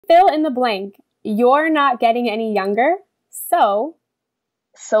Fill in the blank. You're not getting any younger, so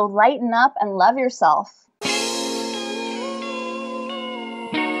lighten up and love yourself.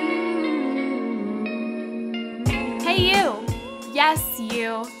 Hey you! Yes,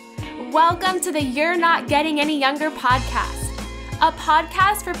 you! Welcome to the You're Not Getting Any Younger podcast. A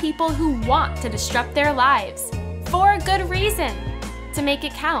podcast for people who want to disrupt their lives for a good reason, to make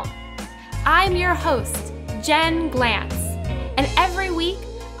it count. I'm your host, Jen Glantz, and every week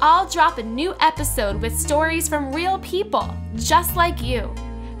I'll drop a new episode with stories from real people just like you,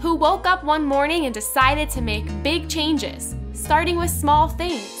 who woke up one morning and decided to make big changes, starting with small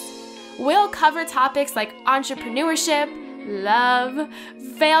things. We'll cover topics like entrepreneurship, love,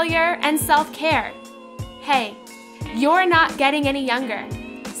 failure, and self-care. Hey, you're not getting any younger,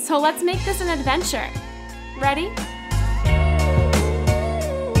 so let's make this an adventure. Ready?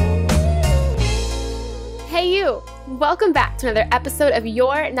 Hey you! Welcome back to another episode of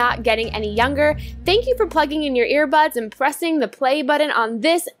You're Not Getting Any Younger. Thank you for plugging in your earbuds and pressing the play button on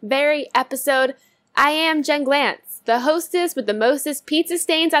this very episode. I am Jen Glantz, the hostess with the mostest pizza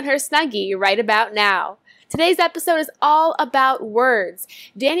stains on her Snuggie right about now. Today's episode is all about words.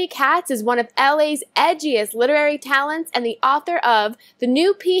 Dani Katz is one of LA's edgiest literary talents and the author of The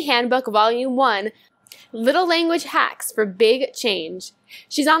New P Handbook Volume 1, Little Language Hacks for Big Change.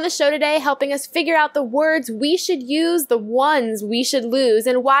 She's on the show today helping us figure out the words we should use, the ones we should lose,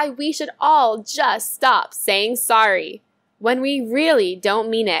 and why we should all just stop saying sorry when we really don't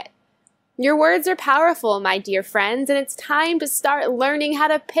mean it. Your words are powerful, my dear friends, and it's time to start learning how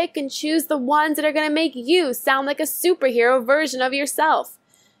to pick and choose the ones that are going to make you sound like a superhero version of yourself.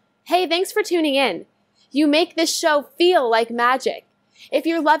 Hey, thanks for tuning in. You make this show feel like magic. If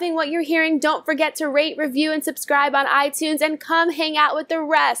you're loving what you're hearing, don't forget to rate, review, and subscribe on iTunes, and come hang out with the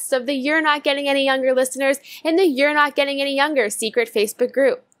rest of the You're Not Getting Any Younger listeners in the You're Not Getting Any Younger secret Facebook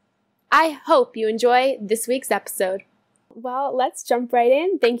group. I hope you enjoy this week's episode. Well, let's jump right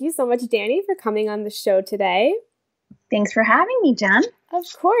in. Thank you so much, Dani, for coming on the show today. Thanks for having me, Jen. Of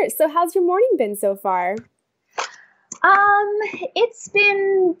course. So how's your morning been so far? It's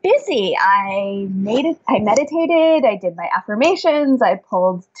been busy. I meditated, I did my affirmations, I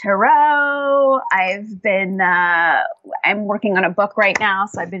pulled tarot. I'm working on a book right now,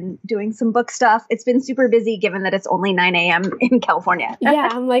 so I've been doing some book stuff. It's been super busy given that it's only 9 a.m. in California. Yeah,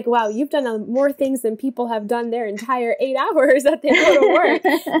 I'm like, wow, you've done more things than people have done their entire 8 hours that they go to work.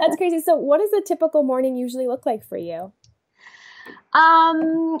 That's crazy. So what does a typical morning usually look like for you?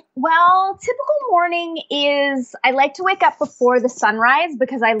 Well, typical morning is I like to wake up before the sunrise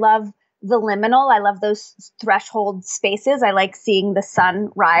because I love the liminal. I love those threshold spaces. I like seeing the sun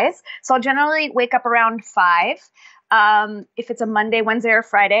rise. So I'll generally wake up around 5. If it's a Monday, Wednesday, or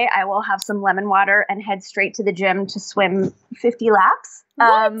Friday, I will have some lemon water and head straight to the gym to swim 50 laps.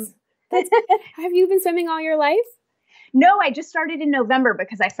 What? Have you been swimming all your life? No, I just started in November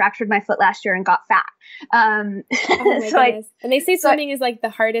because I fractured my foot last year and got fat. Oh my goodness. And they say swimming is like the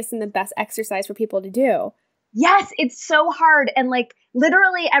hardest and the best exercise for people to do. Yes, it's so hard. And like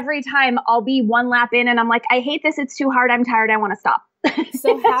literally every time I'll be one lap in and I'm like, I hate this. It's too hard. I'm tired. I want to stop.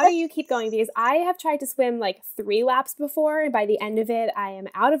 So how do you keep going? Because I have tried to swim like 3 laps before. And by the end of it, I am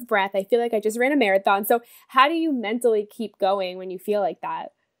out of breath. I feel like I just ran a marathon. So how do you mentally keep going when you feel like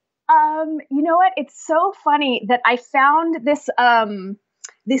that? You know what? It's so funny that I found this arm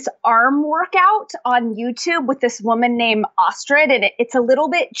workout on YouTube with this woman named Ostrid, and it's a little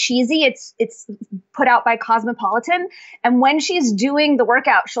bit cheesy. It's put out by Cosmopolitan, and when she's doing the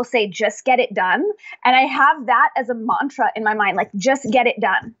workout, she'll say, "Just get it done." And I have that as a mantra in my mind, like, just get it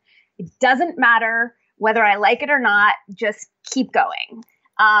done. It doesn't matter whether I like it or not. Just keep going.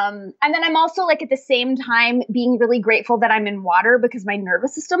 And then I'm also like at the same time being really grateful that I'm in water because my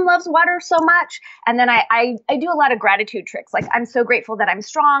nervous system loves water so much. And then I do a lot of gratitude tricks. Like I'm so grateful that I'm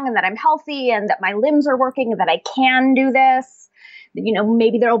strong and that I'm healthy and that my limbs are working and that I can do this. You know,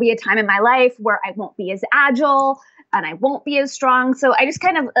 maybe there will be a time in my life where I won't be as agile and I won't be as strong. So I just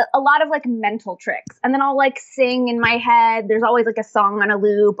kind of a lot of like mental tricks. And then I'll like sing in my head. There's always like a song on a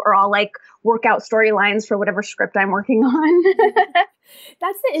loop, or I'll like work out storylines for whatever script I'm working on.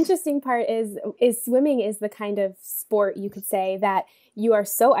 That's the interesting part is swimming is the kind of sport you could say that you are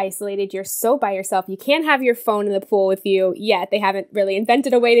so isolated. You're so by yourself. You can't have your phone in the pool with you yet. They haven't really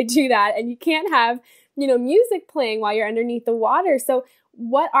invented a way to do that. And you can't have, music playing while you're underneath the water. So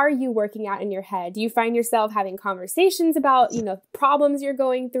what are you working out in your head? Do you find yourself having conversations about, problems you're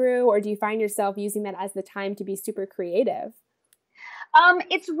going through, or do you find yourself using that as the time to be super creative?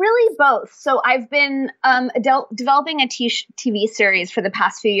 It's really both. So I've been developing a TV series for the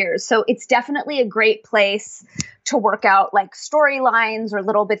past few years. So it's definitely a great place to work out like storylines or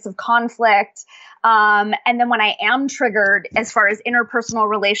little bits of conflict. And then when I am triggered, as far as interpersonal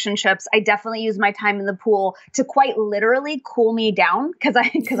relationships, I definitely use my time in the pool to quite literally cool me down because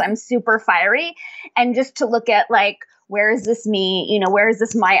I'm super fiery, and just to look at like, where is this me? Where is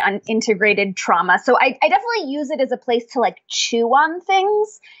this my unintegrated trauma? So I definitely use it as a place to like chew on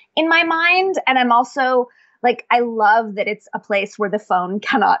things in my mind. And I'm also like, I love that it's a place where the phone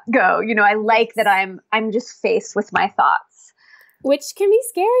cannot go. I like that I'm just faced with my thoughts. Which can be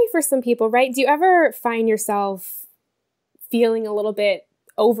scary for some people, right? Do you ever find yourself feeling a little bit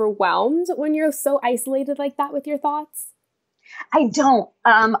overwhelmed when you're so isolated like that with your thoughts? I don't.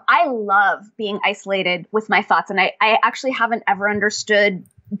 I love being isolated with my thoughts. And I actually haven't ever understood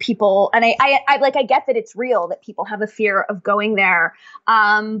people. And I get that it's real, that people have a fear of going there.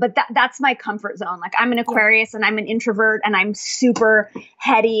 But that's my comfort zone. Like, I'm an Aquarius and I'm an introvert and I'm super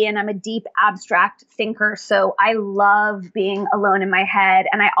heady and I'm a deep abstract thinker. So I love being alone in my head.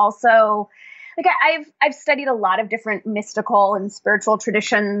 And I also, like, I've studied a lot of different mystical and spiritual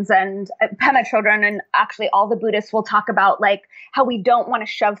traditions, and Pema Chodron and actually all the Buddhists will talk about like how we don't want to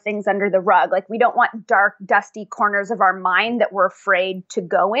shove things under the rug. Like, we don't want dark, dusty corners of our mind that we're afraid to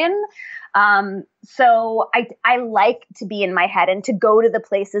go in. So I like to be in my head and to go to the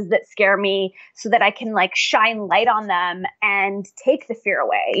places that scare me so that I can like shine light on them and take the fear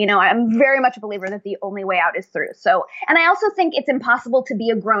away. I'm very much a believer that the only way out is through. So, and I also think it's impossible to be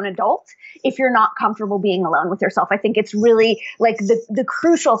a grown adult if you're not comfortable being alone with yourself. I think it's really like the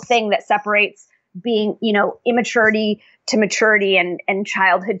crucial thing that separates being, immaturity to maturity and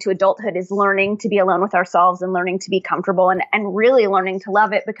childhood to adulthood is learning to be alone with ourselves and learning to be comfortable and really learning to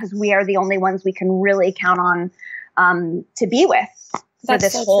love it, because we are the only ones we can really count on to be with for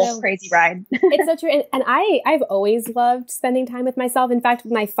this whole crazy ride. It's so true. And I've always loved spending time with myself. In fact,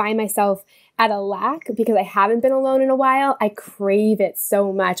 when I find myself at a lack because I haven't been alone in a while, I crave it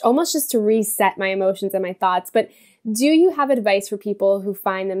so much, almost just to reset my emotions and my thoughts. But do you have advice for people who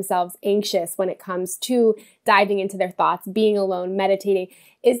find themselves anxious when it comes to diving into their thoughts, being alone, meditating?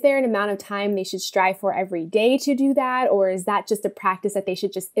 Is there an amount of time they should strive for every day to do that? Or is that just a practice that they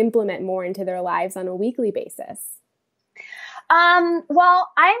should just implement more into their lives on a weekly basis? Well,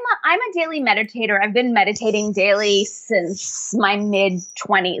 I'm a daily meditator. I've been meditating daily since my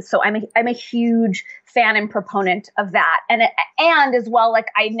mid-20s. So I'm a huge fan and proponent of that. And as well, like,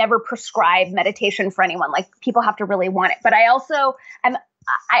 I never prescribe meditation for anyone. Like, people have to really want it. But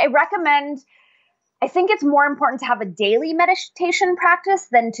I recommend, I think it's more important to have a daily meditation practice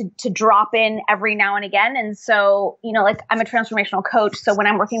than to drop in every now and again. And so, like, I'm a transformational coach. So when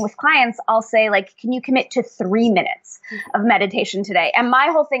I'm working with clients, I'll say, like, can you commit to 3 minutes of meditation today? And my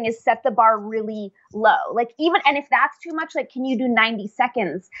whole thing is set the bar really low. Like, and if that's too much, like, can you do 90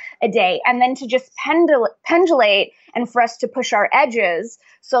 seconds a day? And then to just pendulate and for us to push our edges.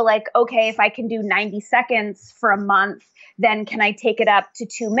 So like, okay, if I can do 90 seconds for a month, then can I take it up to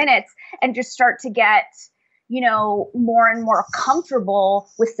 2 minutes and just start to get, more and more comfortable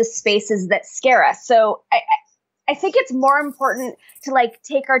with the spaces that scare us. So I think it's more important to like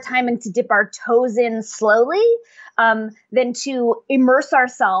take our time and to dip our toes in slowly than to immerse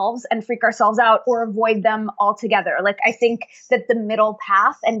ourselves and freak ourselves out or avoid them altogether. Like, I think that the middle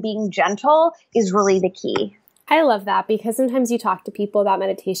path and being gentle is really the key. I love that, because sometimes you talk to people about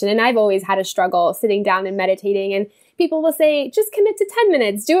meditation, and I've always had a struggle sitting down and meditating, and people will say, just commit to 10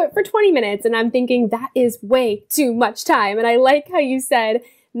 minutes, do it for 20 minutes. And I'm thinking that is way too much time. And I like how you said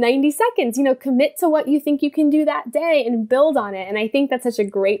 90 seconds, commit to what you think you can do that day and build on it. And I think that's such a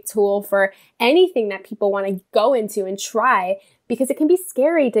great tool for anything that people want to go into and try, because it can be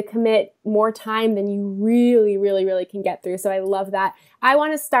scary to commit more time than you really, really, really can get through. So I love that. I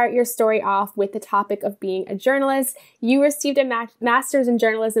want to start your story off with the topic of being a journalist. You received a master's in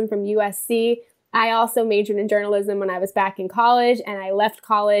journalism from USC. I also majored in journalism when I was back in college, and I left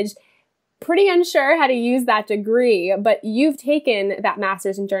college pretty unsure how to use that degree, but you've taken that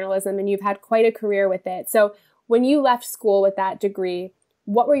master's in journalism and you've had quite a career with it. So when you left school with that degree,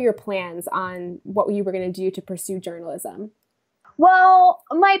 what were your plans on what you were going to do to pursue journalism? Well,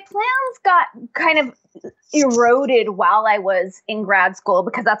 my plans got kind of eroded while I was in grad school,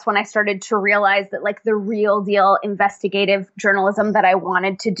 because that's when I started to realize that like the real deal investigative journalism that I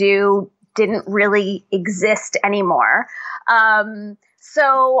wanted to do didn't really exist anymore.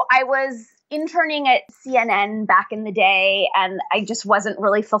 So I was interning at CNN back in the day, and I just wasn't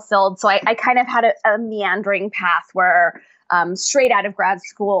really fulfilled. So I kind of had a meandering path where straight out of grad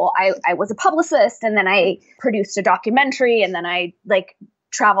school, I was a publicist, and then I produced a documentary, and then I like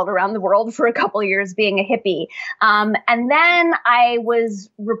traveled around the world for a couple of years being a hippie. And then I was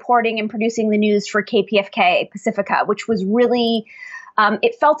reporting and producing the news for KPFK Pacifica, which was really,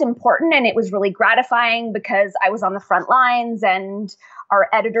 it felt important and it was really gratifying because I was on the front lines and our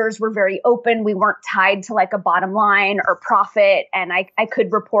editors were very open. We weren't tied to like a bottom line or profit. And I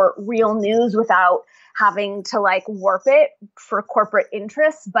could report real news without having to like warp it for corporate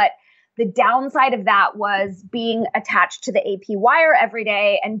interests. But the downside of that was being attached to the AP wire every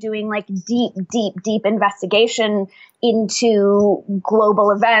day and doing like deep investigation into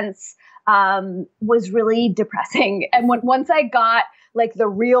global events was really depressing. And once I got like the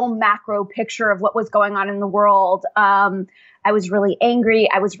real macro picture of what was going on in the world, I was really angry.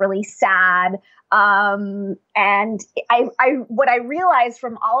 I was really sad. And what I realized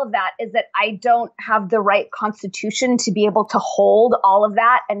from all of that is that I don't have the right constitution to be able to hold all of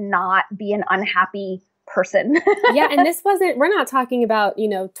that and not be an unhappy person. Yeah. And we're not talking about,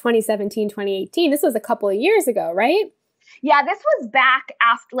 2017, 2018. This was a couple of years ago, right? Yeah, this was back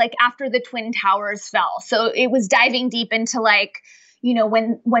after the Twin Towers fell. So it was diving deep into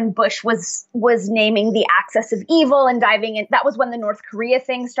when Bush was naming the axis of evil and diving in. That was when the North Korea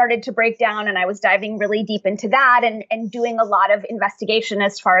thing started to break down. And I was diving really deep into that and doing a lot of investigation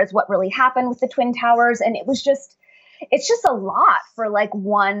as far as what really happened with the Twin Towers. And it's just a lot for like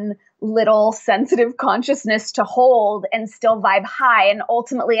one little sensitive consciousness to hold and still vibe high. And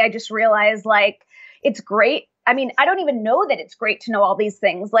ultimately I just realized like, it's great. I mean, I don't even know that it's great to know all these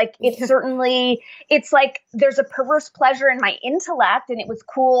things. Like it's like there's a perverse pleasure in my intellect, and it was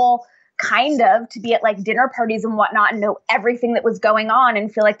cool kind of to be at like dinner parties and whatnot and know everything that was going on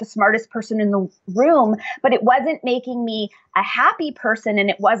and feel like the smartest person in the room, but it wasn't making me a happy person. And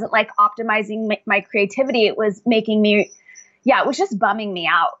it wasn't like optimizing my creativity. It was making me, it was just bumming me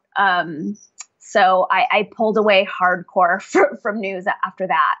out. So I pulled away hardcore from news after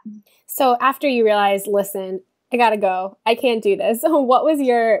that. So after you realized, listen, I gotta go, I can't do this, what was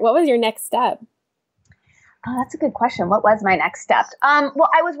your next step? Oh, that's a good question. What was my next step? Well,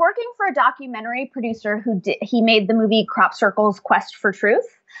 I was working for a documentary producer he made the movie Crop Circle's Quest for Truth.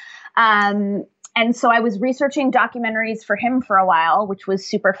 And so I was researching documentaries for him for a while, which was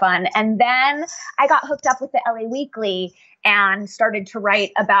super fun. And then I got hooked up with the LA Weekly and started to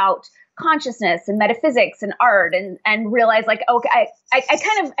write about consciousness and metaphysics and art and realized like, okay,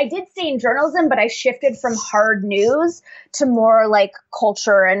 I did stay in journalism, but I shifted from hard news to more like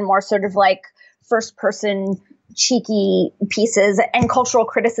culture and more sort of like first person cheeky pieces and cultural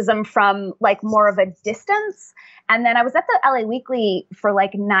criticism from like more of a distance. And then I was at the LA Weekly for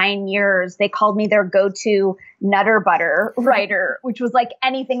like 9 years. They called me their go-to nutter butter writer, which was like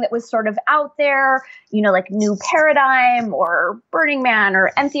anything that was sort of out there, like New Paradigm or Burning Man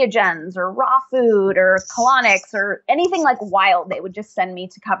or entheogens or raw food or colonics or anything like wild. They would just send me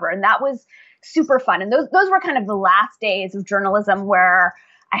to cover. And that was super fun. And those were kind of the last days of journalism where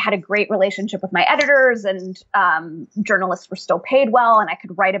I had a great relationship with my editors and journalists were still paid well and I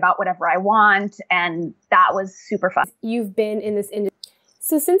could write about whatever I want. And that was super fun. You've been in this industry.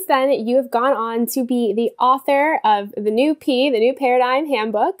 So since then, you have gone on to be the author of the New Paradigm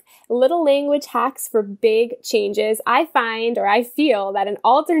Handbook, Little Language Hacks for Big Changes. I feel that an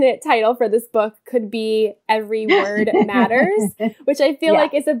alternate title for this book could be Every Word Matters, which I feel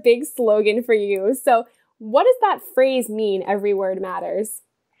like is a big slogan for you. So what does that phrase mean, every word matters?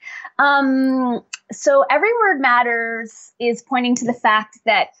 So Every Word Matters is pointing to the fact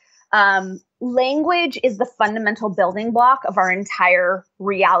that language is the fundamental building block of our entire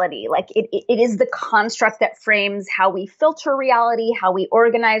reality. Like it is the construct that frames how we filter reality, how we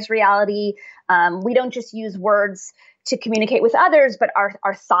organize reality. We don't just use words to communicate with others, but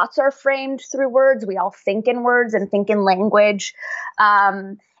our thoughts are framed through words. We all think in words and think in language.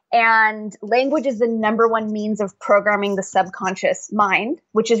 And language is the number one means of programming the subconscious mind,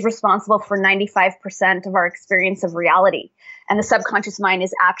 which is responsible for 95% of our experience of reality. And the subconscious mind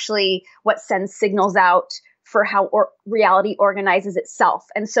is actually what sends signals out for how reality organizes itself.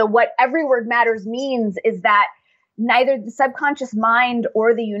 And so what Every Word Matters means is that neither the subconscious mind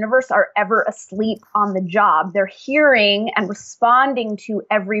or the universe are ever asleep on the job. They're hearing and responding to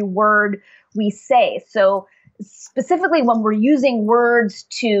every word we say. So specifically when we're using words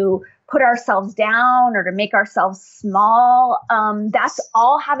to put ourselves down or to make ourselves small, that's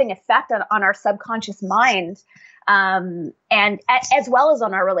all having effect on our subconscious mind, and as well as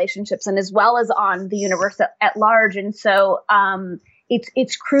on our relationships and as well as on the universe at large. And so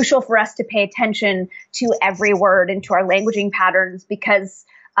it's crucial for us to pay attention to every word and to our languaging patterns because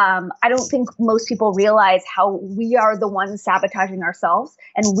I don't think most people realize how we are the ones sabotaging ourselves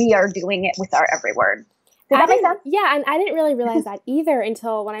and we are doing it with our every word. Did that make sense? Yeah, and I didn't really realize that either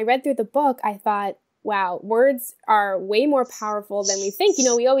until when I read through the book. I thought, wow, words are way more powerful than we think.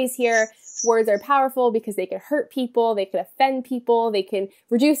 We always hear words are powerful because they could hurt people, they could offend people, they can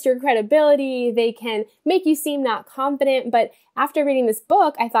reduce your credibility, they can make you seem not confident. But after reading this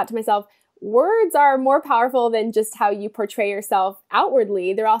book, I thought to myself, words are more powerful than just how you portray yourself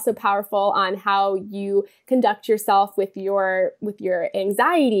outwardly. They're also powerful on how you conduct yourself with your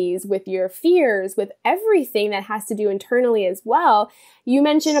anxieties, with your fears, with everything that has to do internally as well. You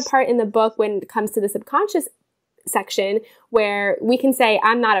mentioned a part in the book when it comes to the subconscious section where we can say,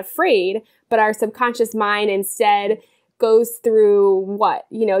 I'm not afraid, but our subconscious mind instead goes through what?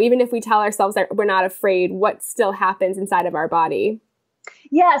 Even if we tell ourselves that we're not afraid, what still happens inside of our body?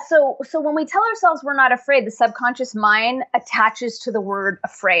 Yeah. So when we tell ourselves we're not afraid, the subconscious mind attaches to the word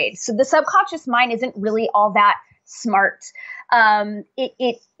afraid. So the subconscious mind isn't really all that smart.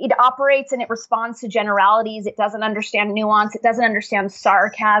 It operates and it responds to generalities. It doesn't understand nuance. It doesn't understand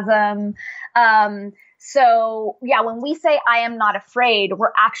sarcasm. So yeah, when we say I am not afraid,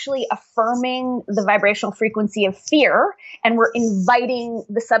 we're actually affirming the vibrational frequency of fear, and we're inviting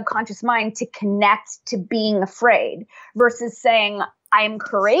the subconscious mind to connect to being afraid versus saying I am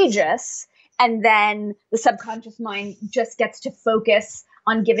courageous. And then the subconscious mind just gets to focus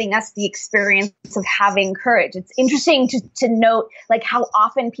on giving us the experience of having courage. It's interesting to note like how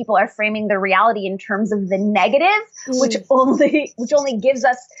often people are framing their reality in terms of the negative, which only gives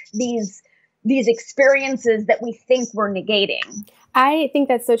us these experiences that we think we're negating. I think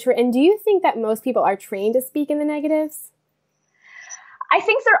that's so true. And do you think that most people are trained to speak in the negatives? I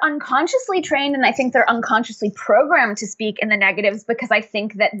think they're unconsciously trained, and I think they're unconsciously programmed to speak in the negatives because I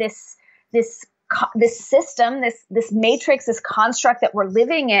think that this system, this matrix, this construct that we're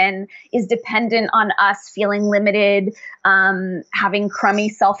living in is dependent on us feeling limited, having crummy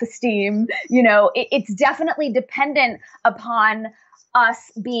self-esteem. It's definitely dependent upon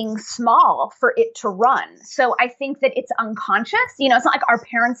us being small for it to run. So I think that it's unconscious. It's not like our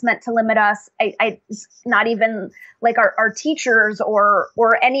parents meant to limit us. It's not even like our teachers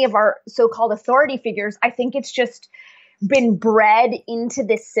or any of our so-called authority figures. I think it's just been bred into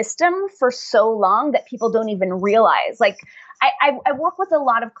this system for so long that people don't even realize. Like I work with a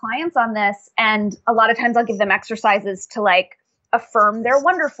lot of clients on this, and a lot of times I'll give them exercises to like affirm their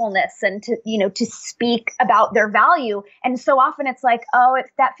wonderfulness and to speak about their value. And so often it's like,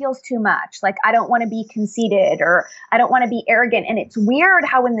 that feels too much. Like, I don't want to be conceited or I don't want to be arrogant. And it's weird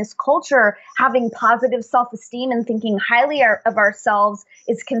how in this culture, having positive self-esteem and thinking highly of ourselves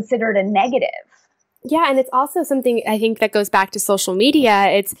is considered a negative. Yeah. And it's also something I think that goes back to social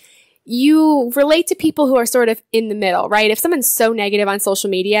media. You relate to people who are sort of in the middle, right? If someone's so negative on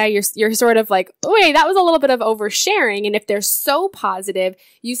social media, you're sort of like, oh, wait, that was a little bit of oversharing. And if they're so positive,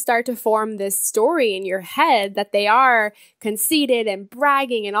 you start to form this story in your head that they are conceited and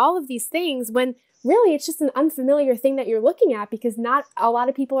bragging and all of these things, when really it's just an unfamiliar thing that you're looking at because not a lot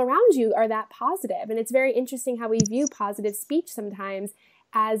of people around you are that positive. And it's very interesting how we view positive speech sometimes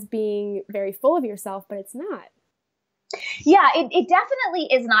as being very full of yourself, but it's not. Yeah, it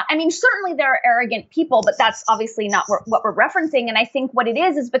definitely is not. I mean, certainly there are arrogant people, but that's obviously not what we're referencing. And I think what it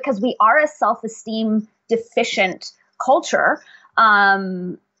is because we are a self-esteem deficient culture,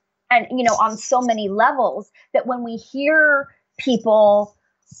 and, on so many levels that when we hear people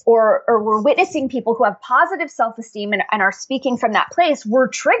or we're witnessing people who have positive self-esteem and are speaking from that place, we're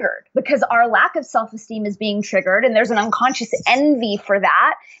triggered because our lack of self-esteem is being triggered, and there's an unconscious envy for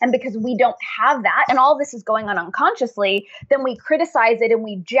that. And because we don't have that, and all this is going on unconsciously, then we criticize it and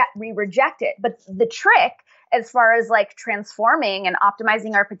we reject it. But the trick, as far as like transforming and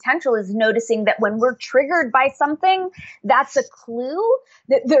optimizing our potential, is noticing that when we're triggered by something, that's a clue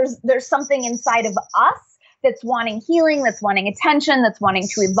that there's something inside of us that's wanting healing, that's wanting attention, that's wanting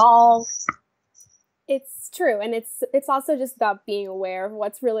to evolve. It's true. And it's also just about being aware of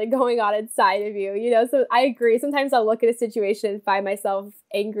what's really going on inside of you, So I agree. Sometimes I'll look at a situation and find myself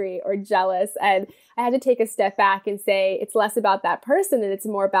angry or jealous. And I had to take a step back and say, it's less about that person and it's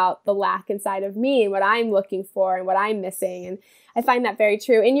more about the lack inside of me and what I'm looking for and what I'm missing. And I find that very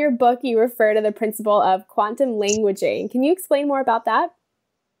true. In your book, you refer to the principle of quantum languaging. Can you explain more about that?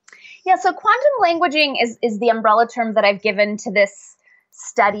 Yeah, so quantum languaging is the umbrella term that I've given to this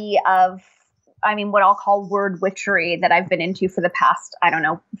study of, what I'll call word witchery that I've been into for the past,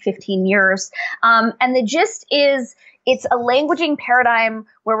 15 years. And the gist is it's a languaging paradigm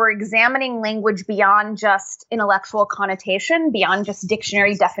where we're examining language beyond just intellectual connotation, beyond just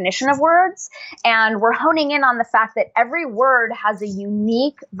dictionary definition of words. And we're honing in on the fact that every word has a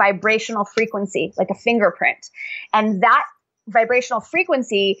unique vibrational frequency, like a fingerprint. And that vibrational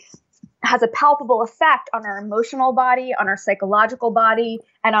frequency has a palpable effect on our emotional body, on our psychological body,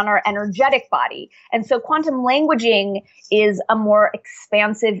 and on our energetic body. And so quantum languaging is a more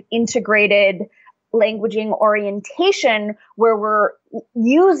expansive, integrated languaging orientation where we're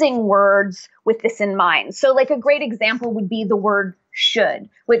using words with this in mind. So like a great example would be the word should,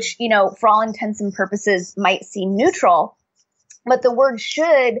 which, you know, for all intents and purposes might seem neutral, but the word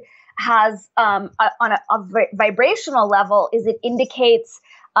should has on a vibrational level is it indicates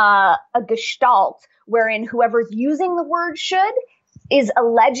a gestalt wherein whoever's using the word should is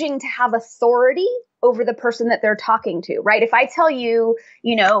alleging to have authority over the person that they're talking to, right? If I tell you,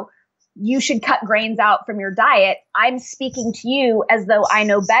 you know, you should cut grains out from your diet, I'm speaking to you as though I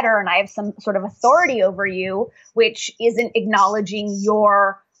know better and I have some sort of authority over you, which isn't acknowledging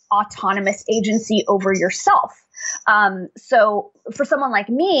your autonomous agency over yourself. So for someone like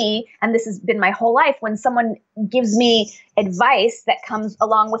me, and this has been my whole life, when someone gives me advice that comes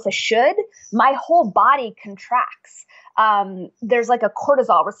along with a should, my whole body contracts. There's like a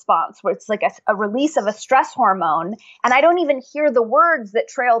cortisol response where it's like a release of a stress hormone. And I don't even hear the words that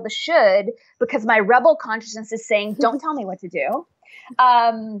trail the should because my rebel consciousness is saying, don't tell me what to do.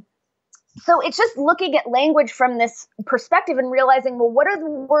 So it's just looking at language from this perspective and realizing, well, what are the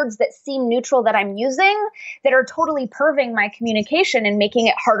words that seem neutral that I'm using that are totally perving my communication and making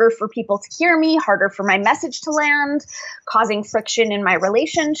it harder for people to hear me, harder for my message to land, causing friction in my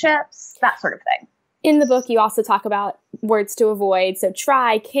relationships, that sort of thing. In the book, you also talk about words to avoid. So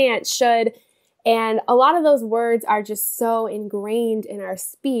try, can't, should. And a lot of those words are just so ingrained in our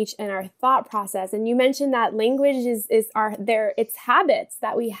speech and our thought process. And you mentioned that language it's habits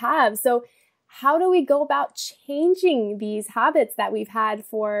that we have. So how do we go about changing these habits that we've had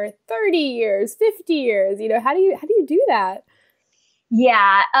for 30 years, 50 years? You know, how do you do that?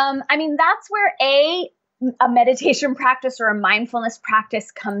 Yeah. I mean, that's where a meditation practice or a mindfulness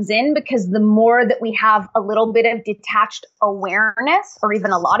practice comes in, because the more that we have a little bit of detached awareness, or even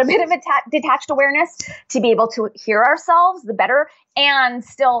a lot of bit of detached awareness to be able to hear ourselves, the better. And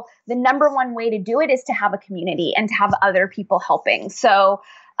still, the number one way to do it is to have a community and to have other people helping. So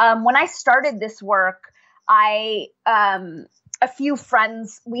when I started this work, a few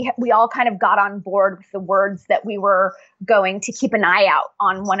friends, we all kind of got on board with the words that we were going to keep an eye out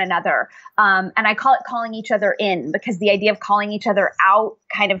on one another. And I call it calling each other in, because the idea of calling each other out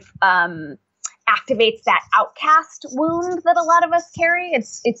kind of activates that outcast wound that a lot of us carry.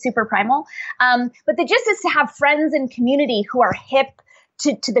 It's super primal. But the gist is to have friends and community who are hip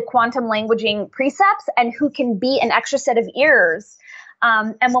to the quantum languaging precepts and who can be an extra set of ears.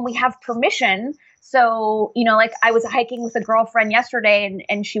 And when we have permission, so, you know, like I was hiking with a girlfriend yesterday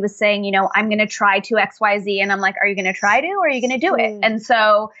and she was saying, you know, I'm going to try to XYZ. And I'm like, are you going to try to, or are you going to do it? And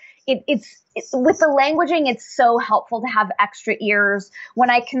so it's with the languaging, it's so helpful to have extra ears. When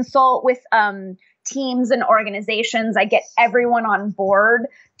I consult with teams and organizations, I get everyone on board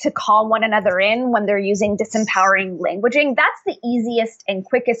to call one another in when they're using disempowering languaging. That's the easiest and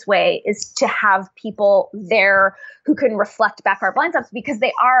quickest way, is to have people there who can reflect back our blind spots, because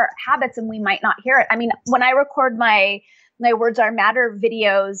they are habits and we might not hear it. I mean, when I record my Words Are Matter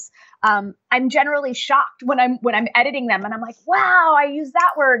videos, I'm generally shocked when I'm editing them, and I'm like, wow, I use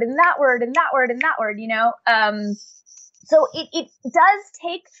that word and that word and that word and that word, you know? So it does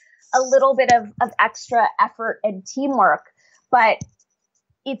take a little bit of extra effort and teamwork, but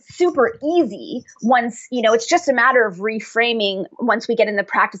it's super easy once, you know, it's just a matter of reframing once we get in the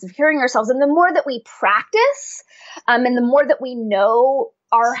practice of hearing ourselves. And the more that we practice, and the more that we know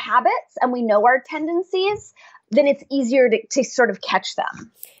our habits and we know our tendencies, then it's easier to sort of catch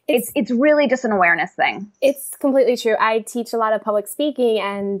them. It's really just an awareness thing. It's completely true. I teach a lot of public speaking,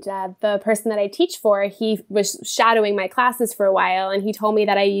 and the person that I teach for, he was shadowing my classes for a while, and he told me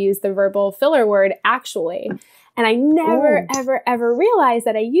that I use the verbal filler word actually. And I never, ever realized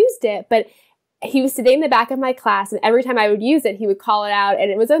that I used it, but he was sitting in the back of my class, and every time I would use it, he would call it out,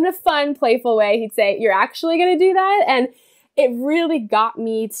 and it was in a fun, playful way. He'd say, "You're actually going to do that?" And it really got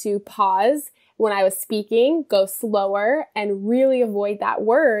me to pause when I was speaking, go slower, and really avoid that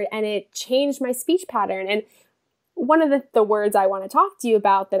word. And it changed my speech pattern. And one of the words I want to talk to you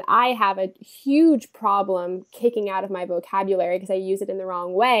about that I have a huge problem kicking out of my vocabulary because I use it in the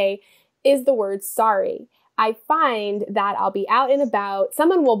wrong way is the word sorry. I find that I'll be out and about,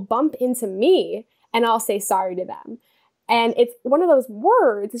 someone will bump into me, and I'll say sorry to them. And it's one of those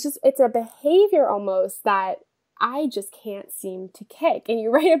words, it's a behavior almost that I just can't seem to kick. And you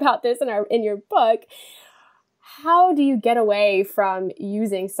write about this in your book. How do you get away from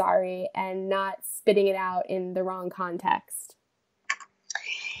using sorry and not spitting it out in the wrong context?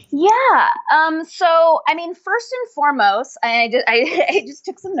 Yeah. So, I mean, first and foremost, I just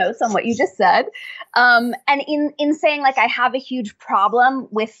took some notes on what you just said. And in saying like I have a huge problem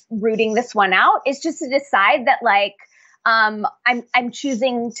with rooting this one out, is just to decide that like I'm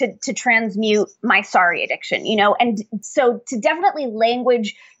choosing to transmute my sorry addiction, and so to definitely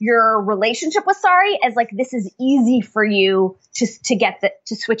language your relationship with sorry as like this is easy for you to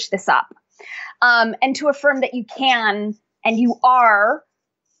switch this up, and to affirm that you can and you are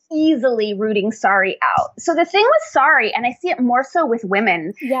easily rooting sorry out. So the thing with sorry, and I see it more so with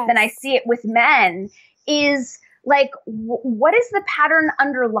women than I see it with men, is like, what is the pattern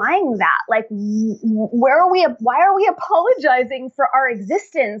underlying that? Like, why are we apologizing for our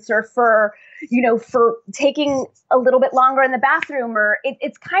existence, or for taking a little bit longer in the bathroom? Or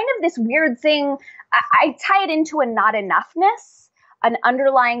it's kind of this weird thing. I tie it into a not enoughness, an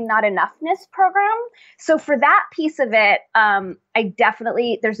underlying not enoughness program. So for that piece of it,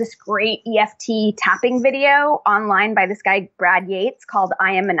 there's this great EFT tapping video online by this guy, Brad Yates, called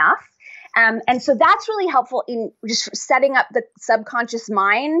I Am Enough. And so that's really helpful in just setting up the subconscious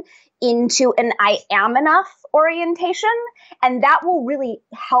mind into an I am enough orientation. And that will really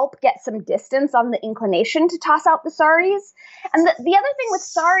help get some distance on the inclination to toss out the sorries. And the other thing with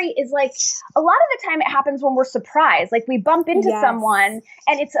sorry is like a lot of the time it happens when we're surprised. Like we bump into someone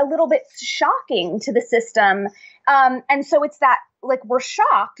and it's a little bit shocking to the system. And so it's that like we're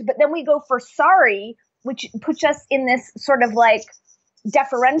shocked, but then we go for sorry, which puts us in this sort of like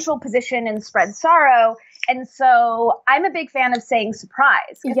deferential position and spread sorrow. And so I'm a big fan of saying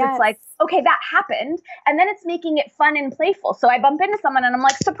surprise, because it's like, okay, that happened. And then it's making it fun and playful. So I bump into someone and I'm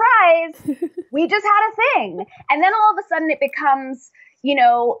like, surprise, we just had a thing. And then all of a sudden it becomes,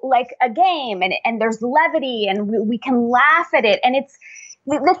 like a game, and there's levity, and we can laugh at it. And it's,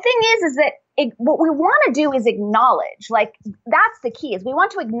 the thing is that what we want to do is acknowledge, like that's the key, is we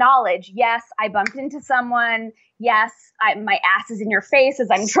want to acknowledge, yes, I bumped into someone. Yes, my ass is in your face as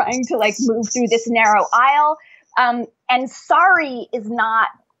I'm trying to like move through this narrow aisle. And sorry is not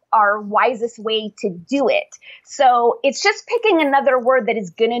our wisest way to do it. So it's just picking another word that is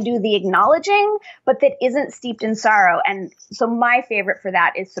going to do the acknowledging, but that isn't steeped in sorrow. And so my favorite for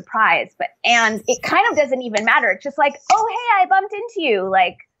that is surprise. And it kind of doesn't even matter. It's just like, oh, hey, I bumped into you.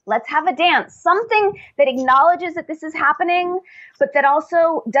 Like, let's have a dance. Something that acknowledges that this is happening, but that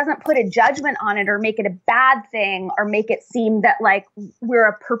also doesn't put a judgment on it or make it a bad thing or make it seem that like we're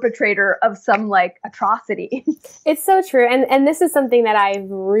a perpetrator of some like atrocity. It's so true. And this is something that I've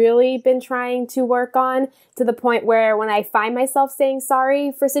really been trying to work on, to the point where when I find myself saying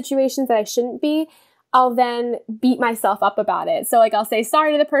sorry for situations that I shouldn't be, I'll then beat myself up about it. So like I'll say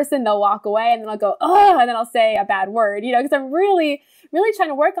sorry to the person, they'll walk away, and then I'll go, oh, and then I'll say a bad word, because I'm really trying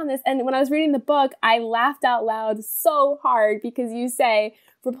to work on this. And when I was reading the book, I laughed out loud so hard, because you say,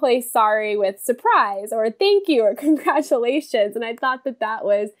 replace sorry with surprise or thank you or congratulations. And I thought that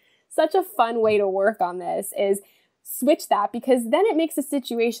was such a fun way to work on this, is switch that, because then it makes the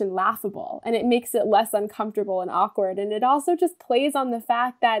situation laughable and it makes it less uncomfortable and awkward. And it also just plays on the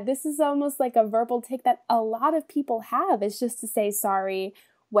fact that this is almost like a verbal tick that a lot of people have, is just to say sorry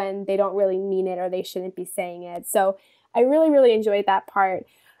when they don't really mean it or they shouldn't be saying it. So I really, really enjoyed that part.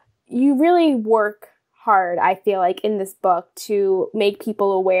 You really work hard, I feel like, in this book to make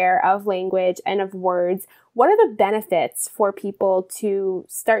people aware of language and of words. What are the benefits for people to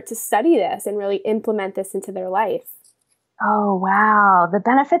start to study this and really implement this into their life? Oh, wow. The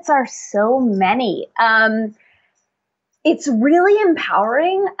benefits are so many. It's really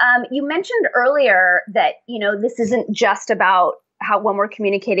empowering. You mentioned earlier that, this isn't just about how when we're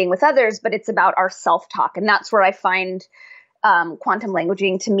communicating with others, but it's about our self-talk. And that's where I find quantum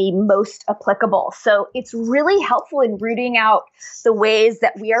languaging to me most applicable. So it's really helpful in rooting out the ways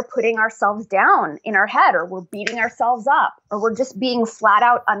that we are putting ourselves down in our head, or we're beating ourselves up, or we're just being flat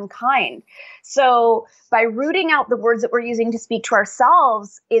out unkind. So by rooting out the words that we're using to speak to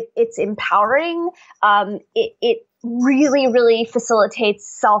ourselves, it's empowering. It really, really facilitates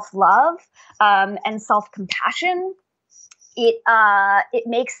self-love and self-compassion. It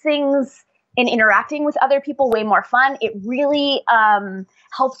makes things in interacting with other people way more fun. It really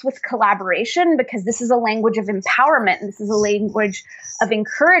helps with collaboration, because this is a language of empowerment and this is a language of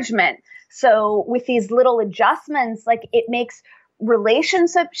encouragement. So with these little adjustments, like it makes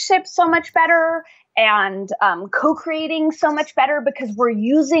relationships so much better, and co-creating so much better because we're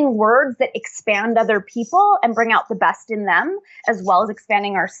using words that expand other people and bring out the best in them, as well as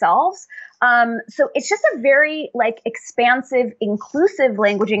expanding ourselves. So it's just a very like expansive, inclusive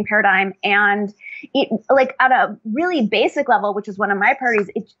languaging paradigm. And it like at a really basic level, which is one of my priorities,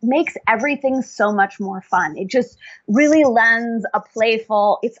 it makes everything so much more fun. It just really lends a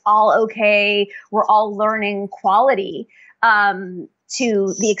playful, it's all okay, we're all learning quality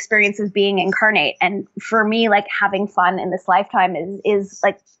to the experience of being incarnate. And for me, like having fun in this lifetime is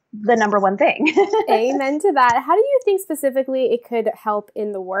like the number one thing. Amen to that. How do you think specifically it could help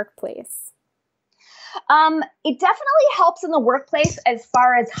in the workplace? It definitely helps in the workplace as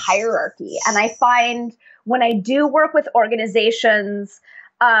far as hierarchy. And I find when I do work with organizations,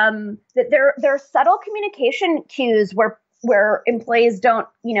 that there are subtle communication cues where employees don't,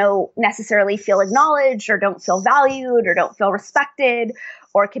 necessarily feel acknowledged or don't feel valued or don't feel respected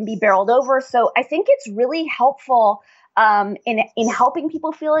or can be barreled over. So I think it's really helpful in helping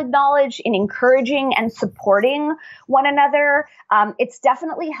people feel acknowledged, in encouraging and supporting one another. It's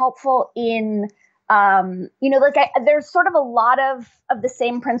definitely helpful in, there's sort of a lot of the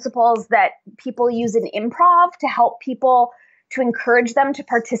same principles that people use in improv to help people, to encourage them to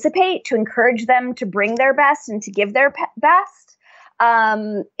participate, to encourage them to bring their best and to give their best.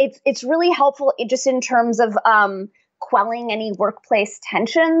 It's really helpful just in terms of quelling any workplace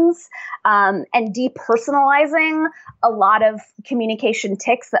tensions and depersonalizing a lot of communication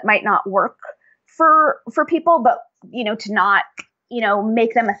tics that might not work for people, but to not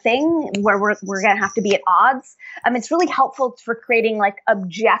make them a thing where we're going to have to be at odds. It's really helpful for creating like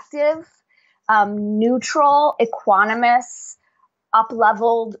objective, neutral, equanimous,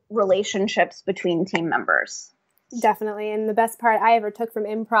 up-leveled relationships between team members. Definitely. And the best part I ever took from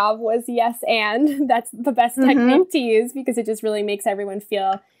improv was yes and. That's the best technique to use because it just really makes everyone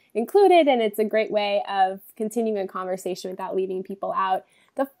feel included, and it's a great way of continuing a conversation without leaving people out.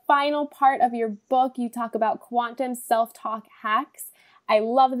 The final part of your book, you talk about quantum self-talk hacks. I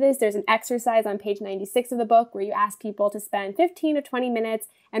love this. There's an exercise on page 96 of the book where you ask people to spend 15 to 20 minutes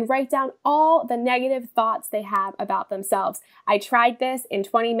and write down all the negative thoughts they have about themselves. I tried this in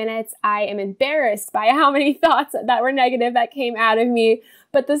 20 minutes. I am embarrassed by how many thoughts that were negative that came out of me.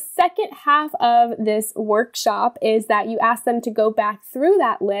 But the second half of this workshop is that you ask them to go back through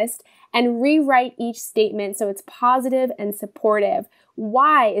that list and rewrite each statement so it's positive and supportive.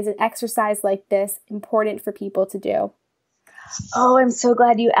 Why is an exercise like this important for people to do? Oh, I'm so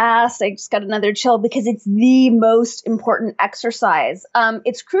glad you asked. I just got another chill because it's the most important exercise.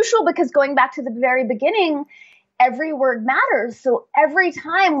 It's crucial because going back to the very beginning, every word matters. So every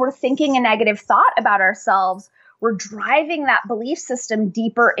time we're thinking a negative thought about ourselves, we're driving that belief system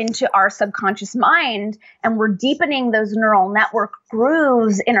deeper into our subconscious mind, and we're deepening those neural network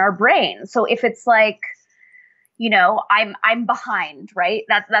grooves in our brain. So if it's like, I'm behind, right?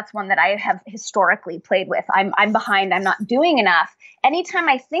 That's one that I have historically played with. I'm behind. I'm not doing enough. Anytime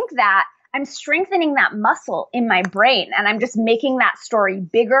I think that, I'm strengthening that muscle in my brain, and I'm just making that story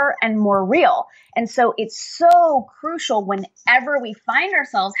bigger and more real. And so it's so crucial whenever we find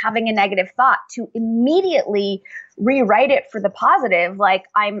ourselves having a negative thought to immediately rewrite it for the positive. Like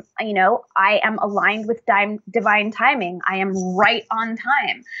I am aligned with divine timing. I am right on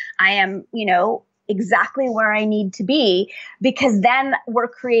time. I am, exactly where I need to be, because then we're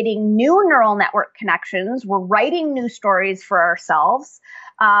creating new neural network connections. We're writing new stories for ourselves.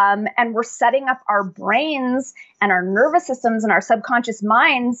 And we're setting up our brains and our nervous systems and our subconscious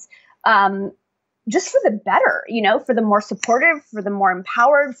minds just for the better, for the more supportive, for the more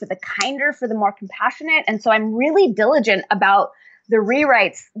empowered, for the kinder, for the more compassionate. And so I'm really diligent about the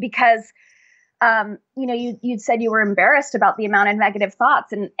rewrites because you'd said you were embarrassed about the amount of negative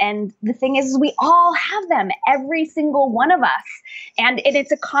thoughts. And the thing is we all have them, every single one of us. And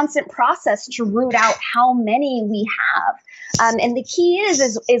it's a constant process to root out how many we have. And the key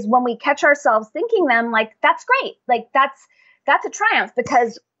is when we catch ourselves thinking them, like, that's great. Like that's a triumph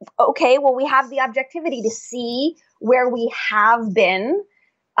because, okay, well, we have the objectivity to see where we have been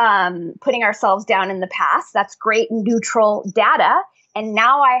putting ourselves down in the past. That's great neutral data. And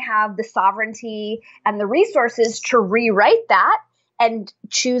now I have the sovereignty and the resources to rewrite that and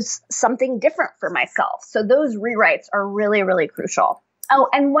choose something different for myself. So those rewrites are really, really crucial. Oh,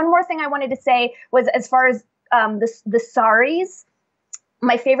 and one more thing I wanted to say was as far as the sorries,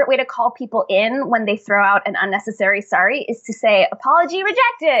 my favorite way to call people in when they throw out an unnecessary sorry is to say, apology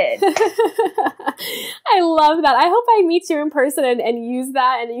rejected. I love that. I hope I meet you in person and use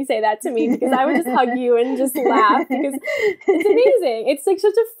that and you say that to me, because I would just hug you and just laugh because it's amazing. It's like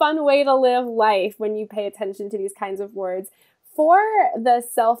such a fun way to live life when you pay attention to these kinds of words. For the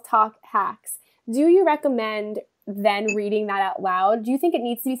self-talk hacks, Do you recommend then reading that out loud? Do you think it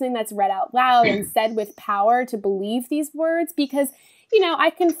needs to be something that's read out loud and said with power to believe these words? Because, I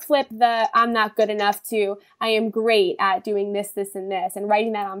can flip the I'm not good enough to I am great at doing this, this, and this, and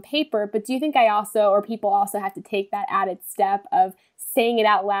writing that on paper. But do you think people also have to take that added step of saying it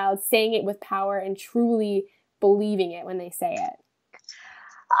out loud, saying it with power, and truly believing it when they say it?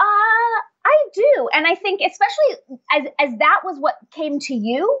 I do. And I think especially as that was what came to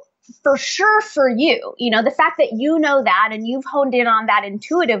you, for sure for you, the fact that you know that and you've honed in on that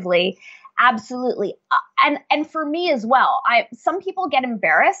intuitively, absolutely. And for me as well, some people get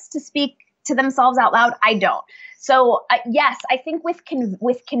embarrassed to speak to themselves out loud. I don't. So yes, I think with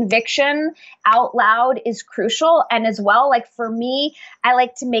conviction, out loud is crucial. And as well, like for me, I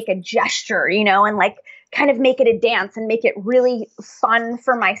like to make a gesture, and like kind of make it a dance and make it really fun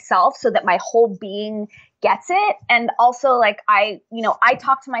for myself so that my whole being gets it. And also like I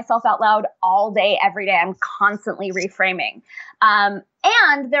talk to myself out loud all day, every day. I'm constantly reframing.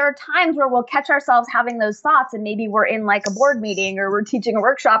 And there are times where we'll catch ourselves having those thoughts and maybe we're in like a board meeting or we're teaching a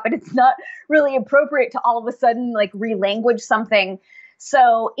workshop and it's not really appropriate to all of a sudden like relanguage something.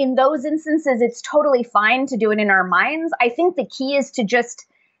 So in those instances, it's totally fine to do it in our minds. I think the key is to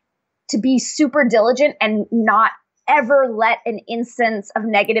be super diligent and not ever let an instance of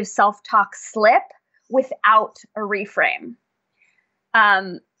negative self-talk slip without a reframe.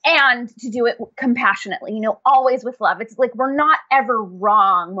 And to do it compassionately, always with love. It's like we're not ever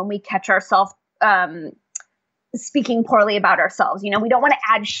wrong when we catch ourselves speaking poorly about ourselves. We don't want to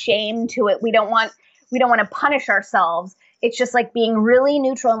add shame to it. We don't want to punish ourselves. It's just like being really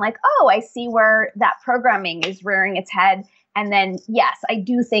neutral and like, oh, I see where that programming is rearing its head. And then, yes, I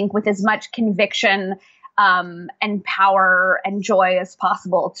do think with as much conviction and power and joy as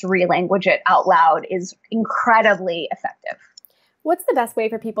possible to relanguage it out loud is incredibly effective. What's the best way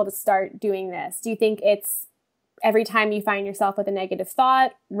for people to start doing this? Do you think it's every time you find yourself with a negative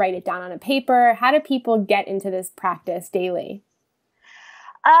thought, write it down on a paper? How do people get into this practice daily?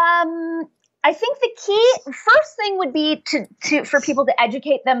 I think the key first thing would be for people to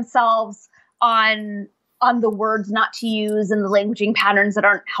educate themselves on the words not to use and the languaging patterns that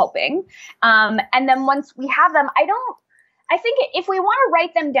aren't helping. And then once we have them, I think if we want to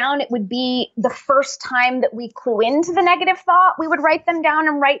write them down, it would be the first time that we clue into the negative thought, we would write them down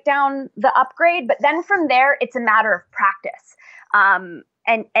and write down the upgrade. But then from there, it's a matter of practice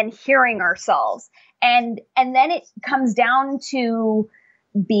and hearing ourselves. And then it comes down to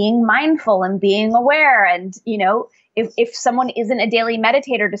being mindful and being aware. And, if someone isn't a daily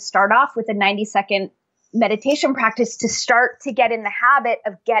meditator, to start off with a 90-second meditation practice to start to get in the habit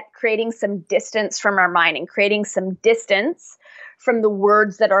of creating some distance from our mind and creating some distance from the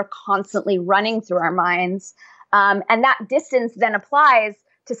words that are constantly running through our minds. And that distance then applies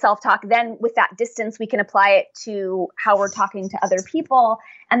to self-talk. Then with that distance, we can apply it to how we're talking to other people.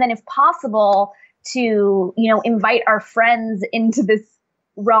 And then if possible, to, invite our friends into this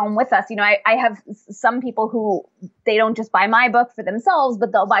realm with us. I have some people who they don't just buy my book for themselves,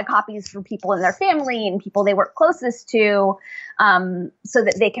 but they'll buy copies for people in their family and people they work closest to, so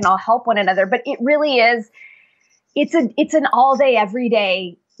that they can all help one another. But it really is, it's an all day, every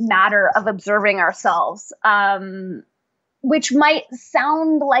day matter of observing ourselves, which might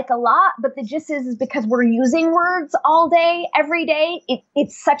sound like a lot, but the gist is because we're using words all day, every day,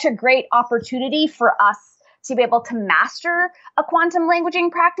 it's such a great opportunity for us to be able to master a quantum languaging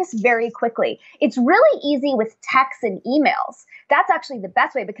practice very quickly. It's really easy with texts and emails. That's actually the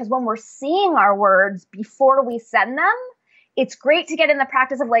best way, because when we're seeing our words before we send them, it's great to get in the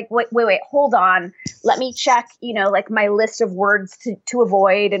practice of like, wait, hold on. Let me check, like my list of words to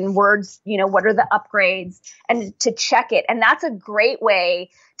avoid and words, what are the upgrades, and to check it. And that's a great way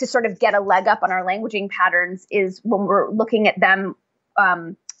to sort of get a leg up on our languaging patterns, is when we're looking at them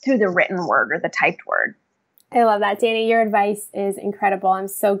through the written word or the typed word. I love that, Dani. Your advice is incredible. I'm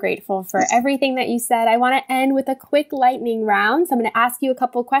so grateful for everything that you said. I want to end with a quick lightning round. So I'm going to ask you a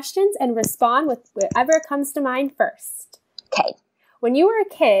couple questions and respond with whatever comes to mind first. Okay. When you were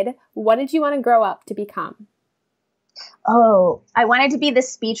a kid, what did you want to grow up to become? Oh, I wanted to be the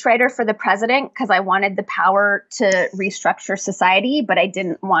speechwriter for the president because I wanted the power to restructure society, but I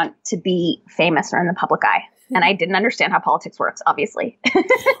didn't want to be famous or in the public eye. And I didn't understand how politics works, obviously.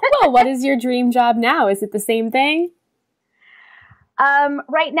 Well, what is your dream job now? Is it the same thing?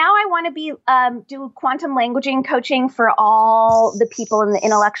 Right now, I want to do quantum languaging coaching for all the people in the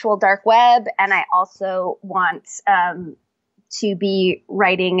intellectual dark web. And I also want to be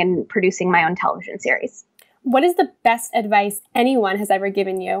writing and producing my own television series. What is the best advice anyone has ever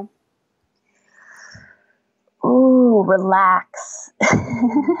given you? Ooh, relax.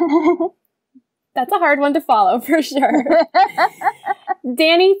 That's a hard one to follow for sure.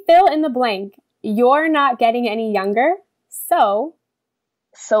 Dani, fill in the blank. You're not getting any younger, so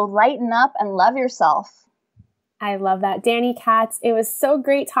lighten up and love yourself. I love that. Dani Katz, it was so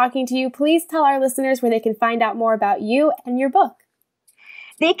great talking to you. Please tell our listeners where they can find out more about you and your book.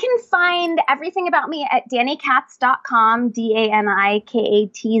 They can find everything about me at danikatz.com,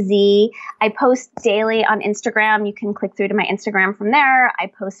 DANIKATZ. I post daily on Instagram. You can click through to my Instagram from there. I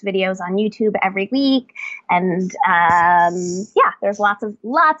post videos on YouTube every week. And there's lots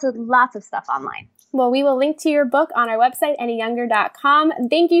of stuff online. Well, we will link to your book on our website, anyyounger.com.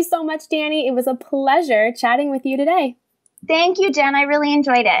 Thank you so much, Dani. It was a pleasure chatting with you today. Thank you, Jen. I really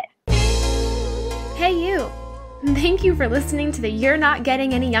enjoyed it. Hey, you. Thank you for listening to the You're Not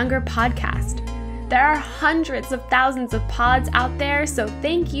Getting Any Younger podcast. There are hundreds of thousands of pods out there, so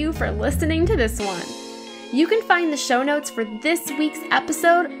thank you for listening to this one. You can find the show notes for this week's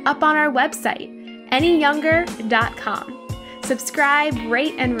episode up on our website, anyyounger.com. Subscribe,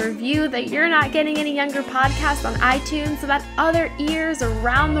 rate, and review the You're Not Getting Any Younger podcast on iTunes so that other ears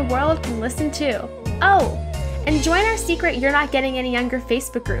around the world can listen too. Oh, and join our secret You're Not Getting Any Younger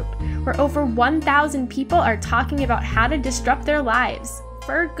Facebook group, where over 1,000 people are talking about how to disrupt their lives,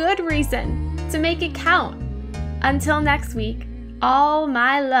 for a good reason, to make it count. Until next week, all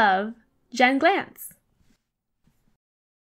my love, Jen Glantz.